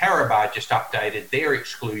 BNP Paribas just updated their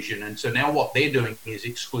exclusion. And so now what they're doing is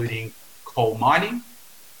excluding coal mining,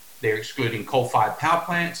 they're excluding coal-fired power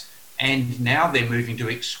plants, and now they're moving to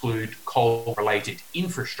exclude coal-related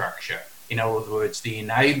infrastructure. In other words, the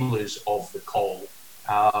enablers of the coal.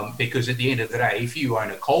 Because at the end of the day, if you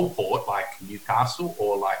own a coal port like Newcastle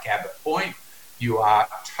or like Abbott Point, you are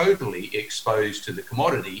totally exposed to the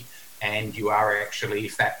commodity, and you are actually,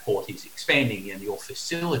 if that port is expanding, and you're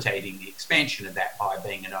facilitating the expansion of that by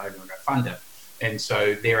being an owner and a funder. And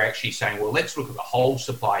so they're actually saying, well, let's look at the whole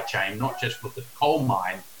supply chain, not just look at the coal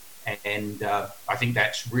mine. And I think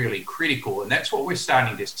that's really critical. And that's what we're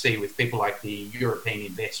starting to see with people like the European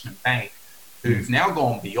Investment Bank, who've now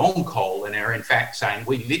gone beyond coal and are in fact saying,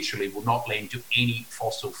 we literally will not lend to any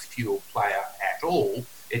fossil fuel player at all.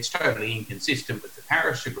 It's totally inconsistent with the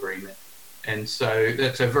Paris Agreement. And so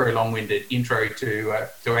that's a very long-winded intro to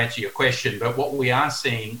answer your question. But what we are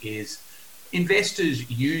seeing is investors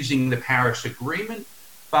using the Paris Agreement,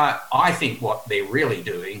 but I think what they're really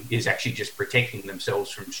doing is actually just protecting themselves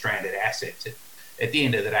from stranded assets. At the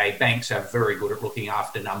end of the day, banks are very good at looking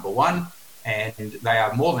after number one, and they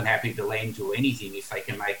are more than happy to lend to anything if they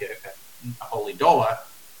can make a holy dollar.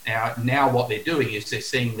 Now what they're doing is they're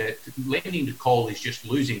seeing that lending to coal is just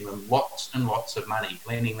losing them lots and lots of money.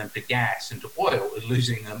 Lending them to gas and to oil is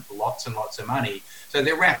losing them lots and lots of money. So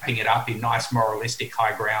they're wrapping it up in nice moralistic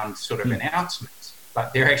high ground sort of announcements.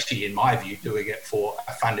 But they're actually, in my view, doing it for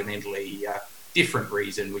a fundamentally different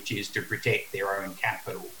reason, which is to protect their own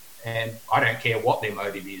capital. And I don't care what their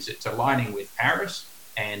motive is. It's aligning with Paris,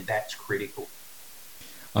 and that's critical.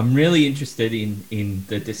 I'm really interested in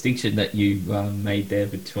the distinction that you made there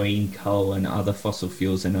between coal and other fossil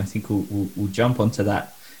fuels, and I think we'll jump onto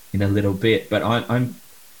that in a little bit. But I'm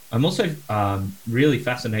also really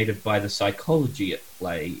fascinated by the psychology at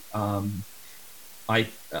play.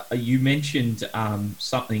 You mentioned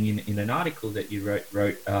something in an article that you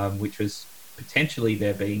wrote, which was potentially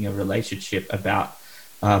there being a relationship about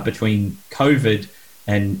between COVID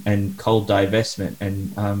and coal divestment,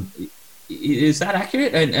 and is that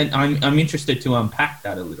accurate? And I'm interested to unpack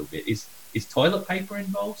that a little bit. Is toilet paper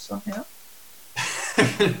involved somehow?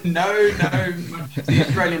 No. The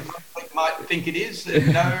Australian public might think it is.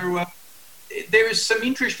 No, there is some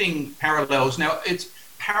interesting parallels. Now, it's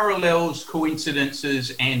parallels,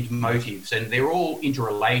 coincidences, and motives, and they're all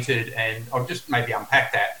interrelated. And I'll just maybe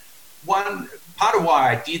unpack that. One part of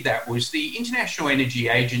why I did that was the International Energy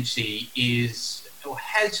Agency has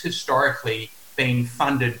historically been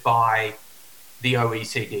funded by the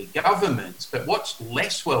OECD governments, but what's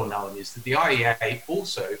less well known is that the IEA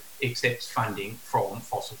also accepts funding from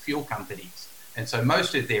fossil fuel companies, and so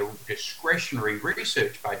most of their discretionary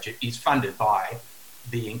research budget is funded by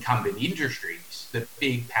the incumbent industries, the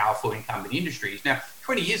big, powerful incumbent industries. Now,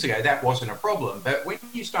 20 years ago, that wasn't a problem, but when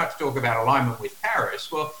you start to talk about alignment with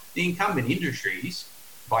Paris, well, the incumbent industries,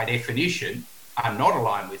 by definition, are not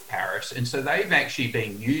aligned with Paris, and so they've actually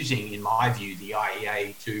been using, in my view, the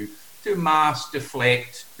IEA to mask,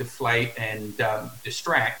 deflect, deflate, and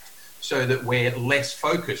distract, so that we're less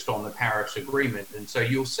focused on the Paris Agreement. And so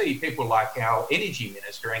you'll see people like our Energy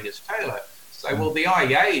Minister, Angus Taylor, say, well, the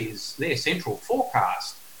IEA their central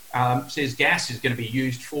forecast says gas is going to be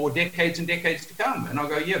used for decades and decades to come. And I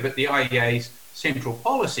go, yeah, but the IEA's central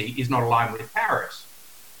policy is not aligned with Paris.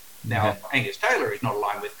 Now, Angus Taylor is not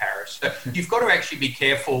aligned with Paris. So you've got to actually be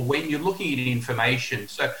careful when you're looking at information.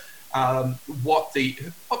 So what the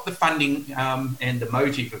funding and the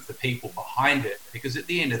motive of the people behind it, because at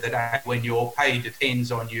the end of the day, when your pay depends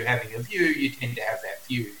on you having a view, you tend to have that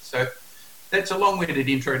view. So that's a long-winded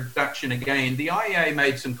introduction again. The IEA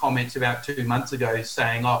made some comments about 2 months ago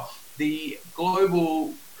saying, the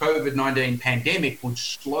global COVID-19 pandemic would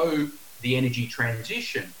slow the energy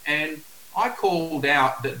transition. And I called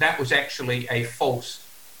out that was actually a false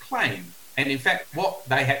claim. And in fact, what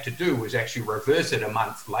they had to do was actually reverse it a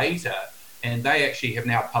month later. And they actually have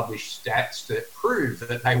now published stats that prove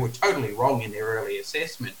that they were totally wrong in their early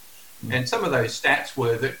assessment. And some of those stats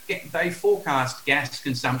were that they forecast gas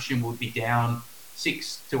consumption would be down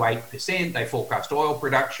 6 to 8%. They forecast oil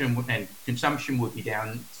production and consumption would be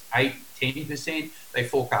down 8-10%. They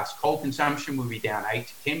forecast coal consumption would be down 8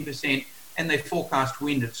 to 10%. And they forecast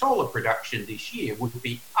wind and solar production this year would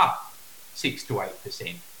be up 6 to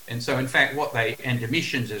 8%. And so, in fact, and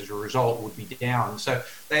emissions as a result would be down. So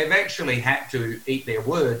they've actually had to eat their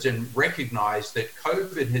words and recognise that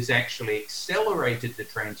COVID has actually accelerated the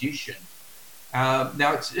transition.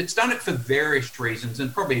 Now, it's done it for various reasons,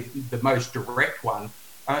 and probably the most direct one.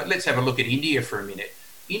 Let's have a look at India for a minute.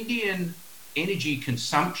 Indian energy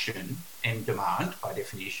consumption and demand, by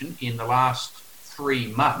definition, in the last 3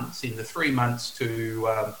 months, in the 3 months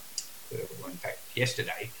to, in fact,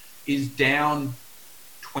 yesterday, is down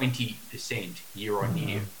 20% year on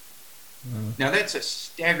year. Now that's a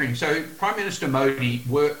staggering. So Prime Minister Modi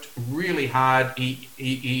worked really hard.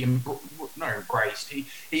 He embraced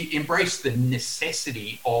the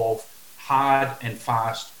necessity of hard and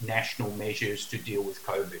fast national measures to deal with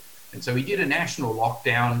COVID. And so he did a national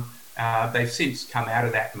lockdown. They've since come out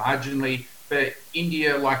of that marginally, but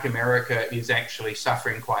India, like America, is actually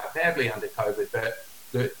suffering quite badly under COVID. But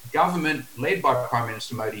the government, led by Prime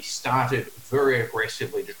Minister Modi, started very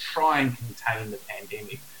aggressively to try and contain the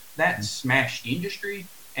pandemic. That smashed industry,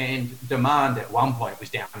 and demand at one point was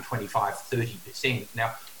down 25-30%.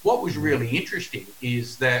 Now, what was really interesting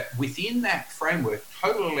is that within that framework,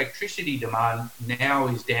 total electricity demand now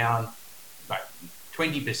is down like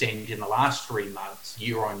 20% in the last 3 months,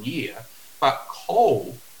 year on year, but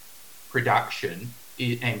coal production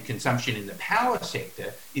and consumption in the power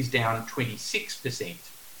sector is down 26%.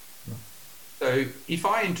 So if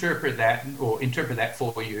I interpret that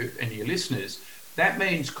for you and your listeners, that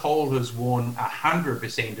means coal has worn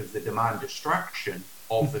 100% of the demand destruction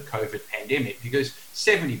of the COVID pandemic, because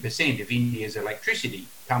 70% of India's electricity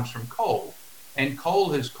comes from coal, and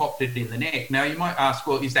coal has copped it in the neck. Now you might ask,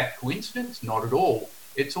 well, is that coincidence? Not at all.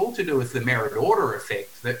 It's all to do with the merit order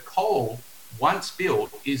effect, that coal, once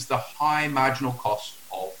built, is the high marginal cost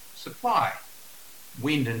of supply.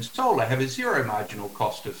 Wind and solar have a zero marginal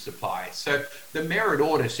cost of supply. So the merit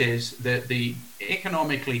order says that the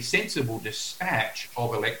economically sensible dispatch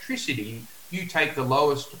of electricity, you take the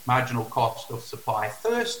lowest marginal cost of supply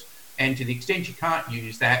first, And to the extent you can't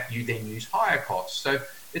use that, you then use higher costs. So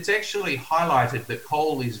it's actually highlighted that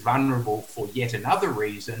coal is vulnerable for yet another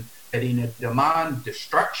reason, that in a demand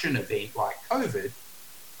destruction event like COVID,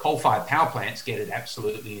 coal-fired power plants get it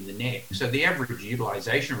absolutely in the neck. So the average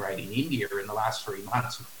utilisation rate in India in the last 3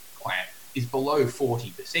 months of the plant is below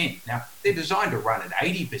 40%. Now, they're designed to run at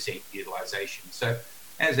 80% utilisation. So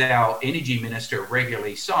as our energy minister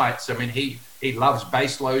regularly cites, I mean, he loves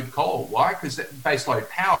baseload coal. Why? Because baseload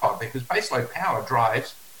power, because baseload power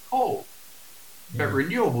drives coal. But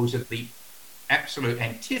renewables are the absolute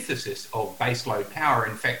antithesis of baseload power.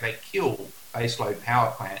 In fact, they kill baseload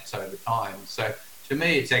power plants over time. So to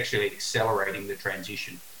me, it's actually accelerating the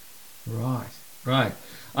transition. Right.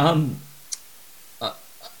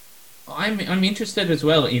 I'm interested as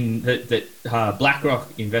well in that BlackRock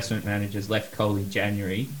investment managers left coal in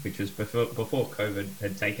January, which was before COVID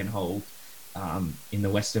had taken hold in the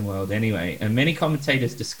Western world anyway. And many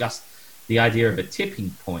commentators discussed the idea of a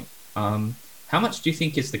tipping point. How much do you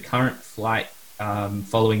think is the current flight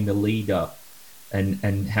following the leader,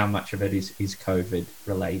 and how much of it is COVID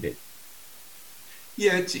related?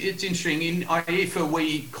 Yeah, it's interesting. In IEFA,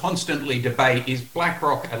 we constantly debate, is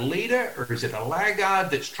BlackRock a leader or is it a laggard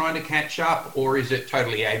that's trying to catch up, or is it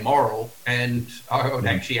totally amoral? And I would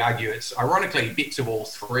actually argue it's ironically bits of all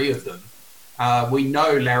three of them. We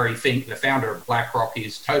know Larry Fink, the founder of BlackRock,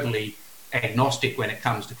 is totally agnostic when it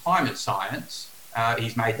comes to climate science.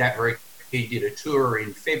 He's made that very. He did a tour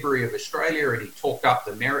in February of Australia and he talked up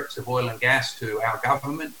the merits of oil and gas to our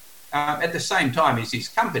government. At the same time as his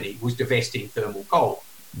company was divesting thermal coal.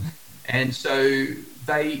 And so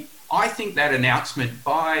I think that announcement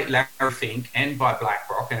by Larry Fink and by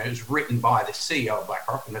BlackRock, and it was written by the CEO of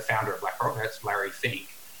BlackRock and the founder of BlackRock, that's Larry Fink.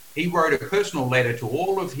 He wrote a personal letter to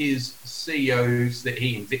all of his CEOs that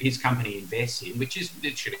his company invests in, which is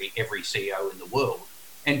literally every CEO in the world,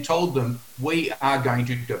 and told them, we are going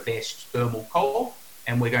to divest thermal coal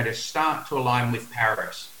and we're going to start to align with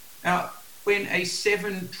Paris. Now, when a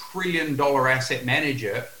 $7 trillion asset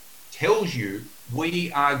manager tells you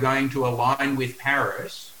we are going to align with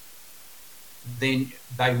Paris, then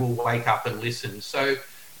they will wake up and listen. So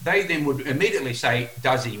they then would immediately say,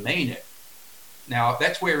 does he mean it? Now,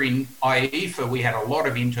 that's where in IEFA we had a lot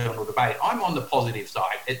of internal debate. I'm on the positive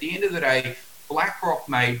side. At the end of the day, BlackRock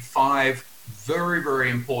made 5 very, very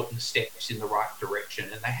important steps in the right direction,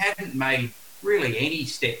 and they hadn't made really any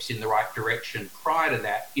steps in the right direction prior to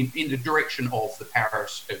that, in the direction of the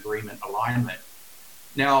Paris Agreement alignment.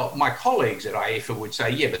 Now, my colleagues at IEFA would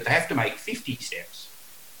say, yeah, but they have to make 50 steps.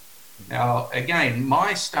 Now, again,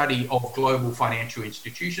 my study of global financial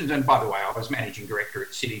institutions, and by the way, I was managing director at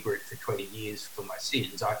Citigroup for 20 years for my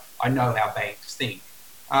sins. I know how banks think.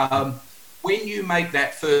 When you make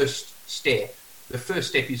that first step, the first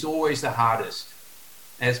step is always the hardest.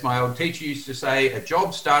 As my old teacher used to say, a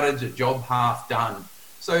job started's a job half done.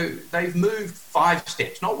 So they've moved 5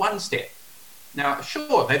 steps, not 1 step. Now,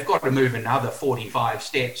 sure, they've got to move another 45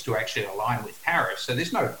 steps to actually align with Paris. So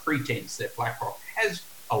there's no pretense that BlackRock has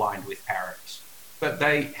aligned with Paris. But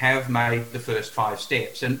they have made the first 5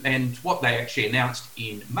 steps. And what they actually announced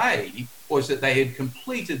in May was that they had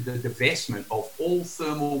completed the divestment of all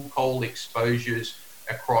thermal coal exposures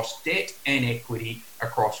across debt and equity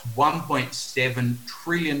across $1.7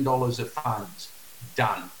 trillion of funds.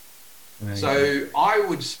 Done. So I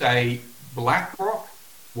would say BlackRock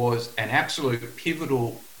was an absolute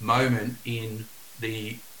pivotal moment in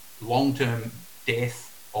the long-term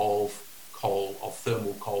death of coal, of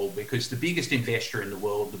thermal coal, because the biggest investor in the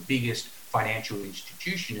world, the biggest financial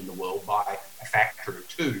institution in the world by a factor of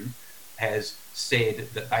 2, has said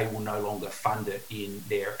that they will no longer fund it in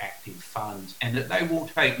their active funds, and that they will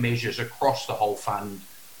take measures across the whole fund,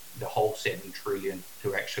 the whole 7 trillion,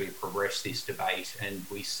 to actually progress this debate. And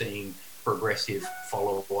we're seeing progressive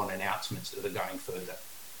follow-on announcements that are going further.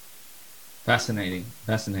 Fascinating.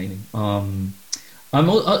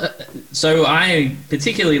 So I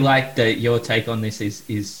particularly like that your take on this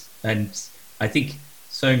is, and I think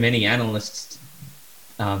so many analysts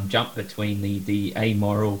jump between the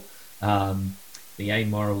amoral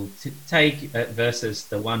take versus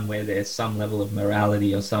the one where there's some level of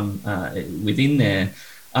morality or some within there.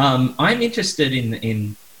 I'm interested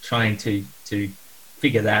in trying to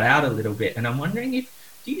figure that out a little bit, and I'm wondering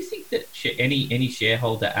do you think that any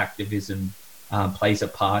shareholder activism plays a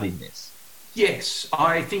part in this? Yes,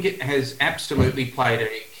 I think it has absolutely played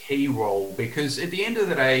a key role, because at the end of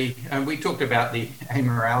the day, we talked about the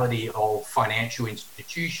amorality of financial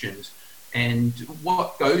institutions, and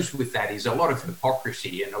what goes with that is a lot of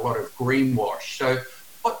hypocrisy and a lot of greenwash. So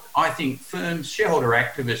what I think firms, shareholder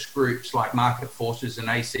activist groups like Market Forces and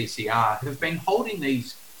ACCR have been holding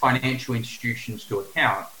these financial institutions to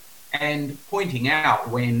account and pointing out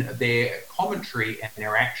when their commentary and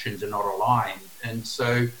their actions are not aligned. And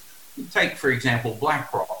so take, for example,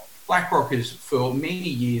 BlackRock. BlackRock has for many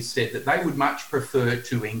years said that they would much prefer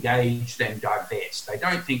to engage than divest. They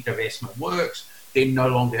don't think divestment works. They're no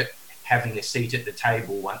longer having a seat at the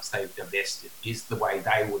table once they've divested, is the way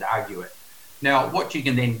they would argue it. Now, what you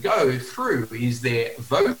can then go through is their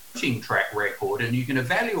voting track record, and you can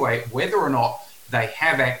evaluate whether or not they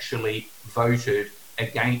have actually voted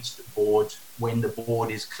against boards when the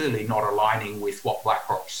board is clearly not aligning with what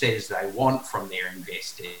BlackRock says they want from their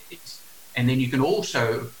investees. And then you can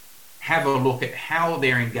also have a look at how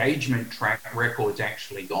their engagement track record's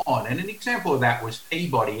actually gone. And an example of that was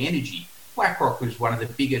Peabody Energy. BlackRock was one of the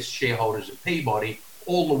biggest shareholders of Peabody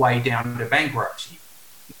all the way down to bankruptcy.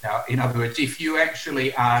 Now, in other words, if you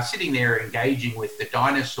actually are sitting there engaging with the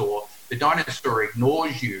dinosaur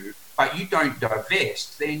ignores you, but you don't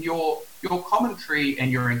divest, then your commentary and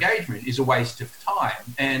your engagement is a waste of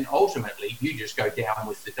time. And ultimately, you just go down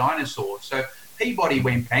with the dinosaur. So Peabody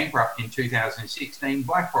went bankrupt in 2016.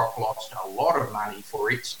 BlackRock lost a lot of money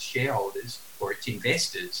for its shareholders or its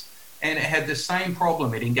investors. And it had the same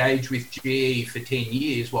problem. It engaged with GE for 10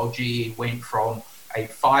 years while GE went from a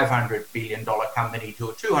 $500 billion company to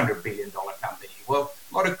a $200 billion company. Well,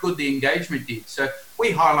 a lot of good the engagement did. So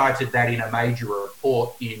we highlighted that in a major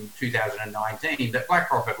report in 2019 that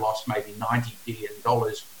BlackRock had lost maybe $90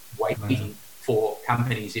 billion waiting for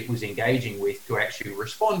companies it was engaging with to actually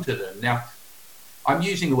respond to them. Now, I'm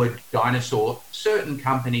using the word dinosaur. Certain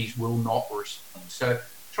companies will not respond. So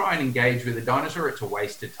try and engage with a dinosaur. It's a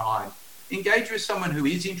waste of time. Engage with someone who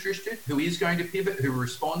is interested, who is going to pivot, who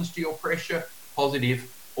responds to your pressure,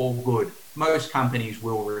 positive or good. Most companies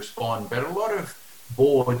will respond, but a lot of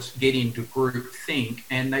boards get into group think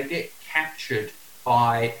and they get captured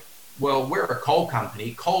by, well, we're a coal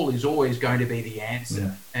company. Coal is always going to be the answer.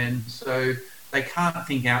 Yeah. And so they can't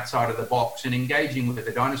think outside of the box, and engaging with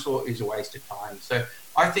a dinosaur is a waste of time. So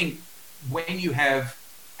I think when you have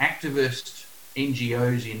activist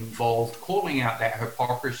NGOs involved calling out that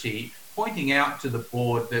hypocrisy, pointing out to the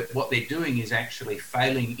board that what they're doing is actually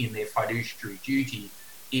failing in their fiduciary duty,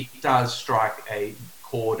 it does strike a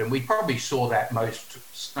chord. And we probably saw that most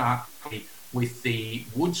starkly with the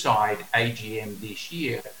Woodside AGM this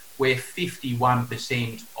year, where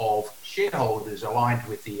 51% of shareholders aligned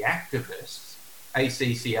with the activists.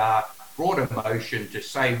 ACCR brought a motion to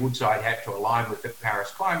say Woodside had to align with the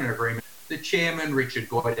Paris Climate Agreement. The chairman, Richard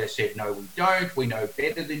Goyder, said, no, we don't. We know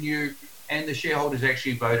better than you. And the shareholders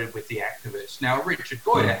actually voted with the activists. Now, Richard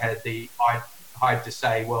Goyder had the hide to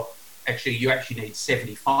say, well, actually, you actually need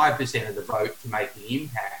 75% of the vote to make the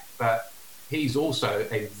impact. But he's also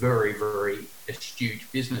a very, very astute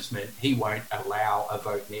businessman. He won't allow a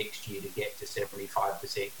vote next year to get to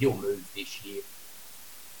 75%. He'll move this year.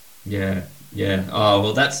 Yeah. Oh,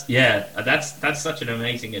 well, that's such an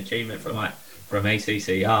amazing achievement from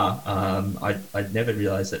ACCR. I'd never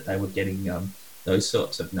realised that they were getting those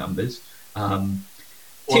sorts of numbers. Tim,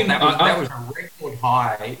 that was a record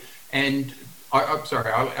high, and I'm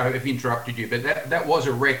sorry, I've interrupted you, but that was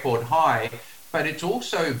a record high. But it's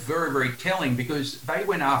also very, very telling because they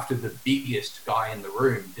went after the biggest guy in the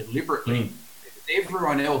room deliberately.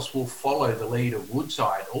 Everyone else will follow the lead of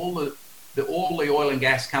Woodside. All the oil and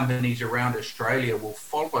gas companies around Australia will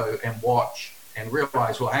follow and watch and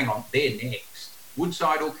realise, well, hang on, they're next.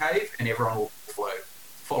 Woodside will cave and everyone will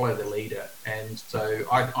follow the leader. And so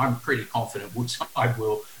I'm pretty confident Woodside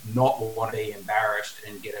will not want to be embarrassed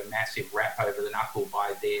and get a massive rap over the knuckle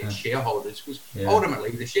by their shareholders, because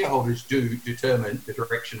ultimately the shareholders do determine the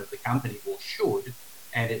direction of the company, or should,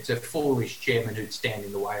 and it's a foolish chairman who'd stand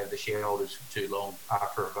in the way of the shareholders for too long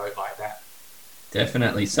after a vote like that.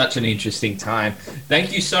 Definitely, such an interesting time.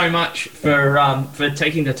 Thank you so much for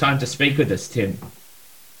taking the time to speak with us, Tim.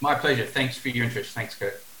 My pleasure. Thanks for your interest. Thanks,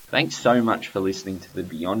 Kurt. Thanks so much for listening to the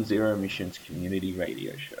Beyond Zero Emissions Community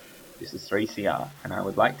Radio Show. This is 3CR, and I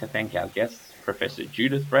would like to thank our guests, Professor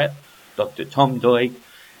Judith Brett, Dr. Tom Doig,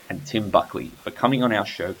 and Tim Buckley, for coming on our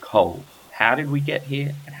show, Coal. How did we get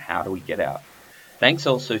here, and how do we get out? Thanks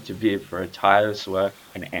also to Viv for her tireless work,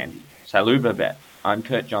 and Andy. Salut, Babette. I'm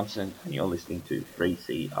Kurt Johnson, and you're listening to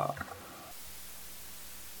 3CR.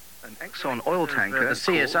 An Exxon oil tanker, the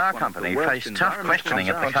CSR company, faced tough questioning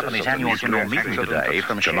at the company's annual general meeting today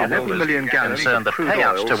from 11 million gallons concerned that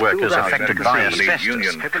payouts to workers affected by asbestos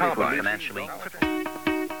have been financially.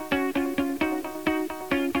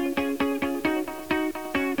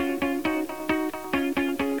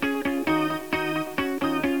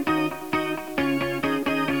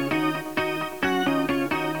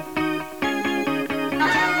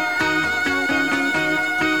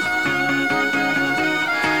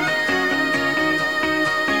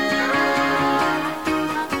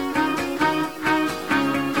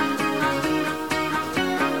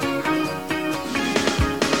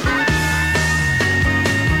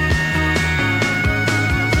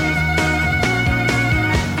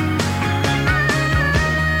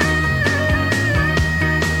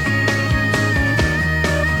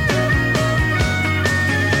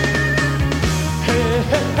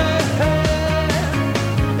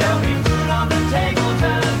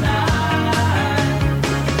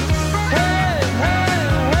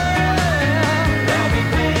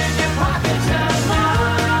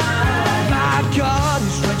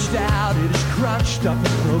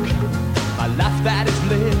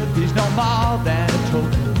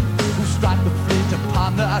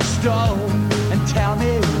 upon the stone and tell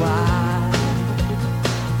me why.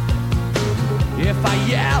 If I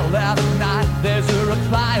yell out at night, there's a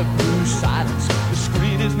reply of blue silence. The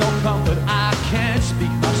screen is no comfort, I can't speak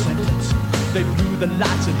my sentence. They blew the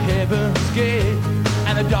lights at Heaven's Gate,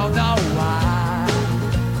 and I don't know why.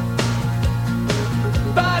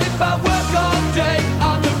 But if I work all day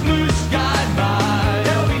on the blue sky mine,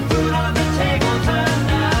 there'll be food on the table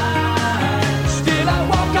tonight. Still I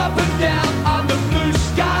walk up and down on the blue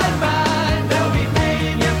sky mine, there'll be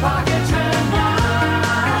pay in your pocket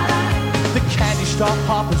tonight. The candy store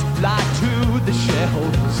hoppers fly to the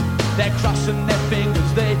shareholders. They're crossing their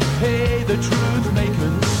fingers, they pay the truth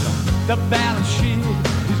makers. The balance sheet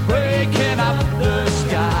is breaking up the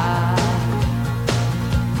sky.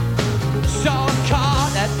 So I'm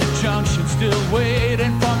caught at the junction, still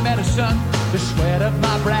waiting for medicine. The sweat of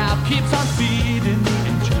my brow keeps on feeding the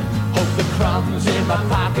engine. Hope the crumbs in my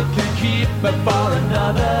pocket can keep me for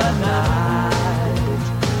another night.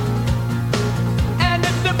 And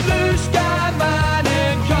if the blue sky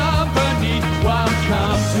mining company won't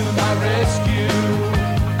come to my rescue,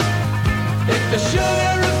 if the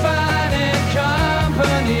sugar refining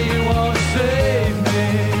company won't save me,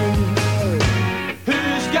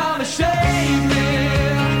 who's gonna save me?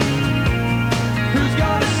 Who's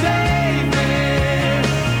gonna save me?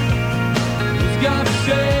 Who's gonna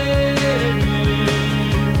save me?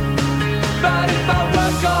 But if I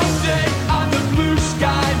work all day on the blue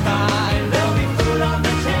sky mine, there'll be food on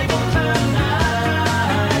the table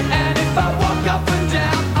tonight. And if I walk up and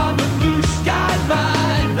down on the blue sky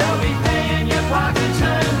mine, there'll be pay in your pocket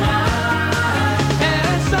tonight.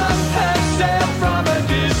 And some have sailed from a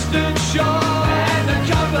distant shore, and the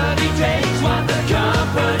company takes what the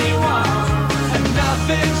company wants, and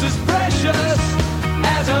nothing's as precious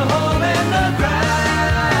as a hole in the ground.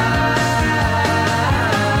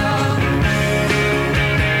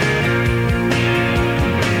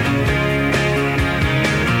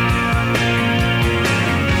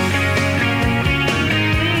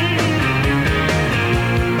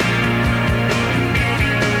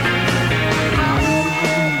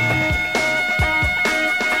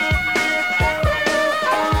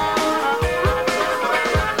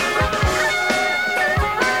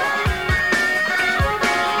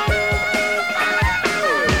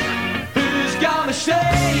 Who's gonna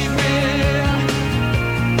save me?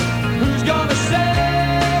 Who's gonna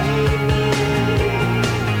save me?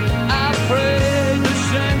 I pray the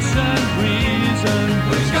sense and reason.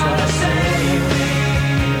 Who's gonna save me?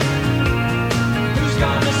 Who's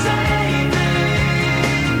gonna save me?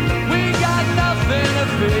 We got nothing to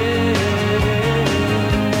fear.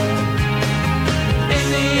 In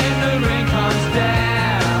the end the rain comes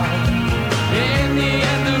down. In the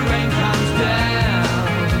end the rain comes down.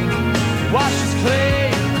 Washes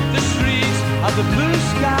clean the streets of the blue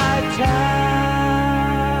sky town.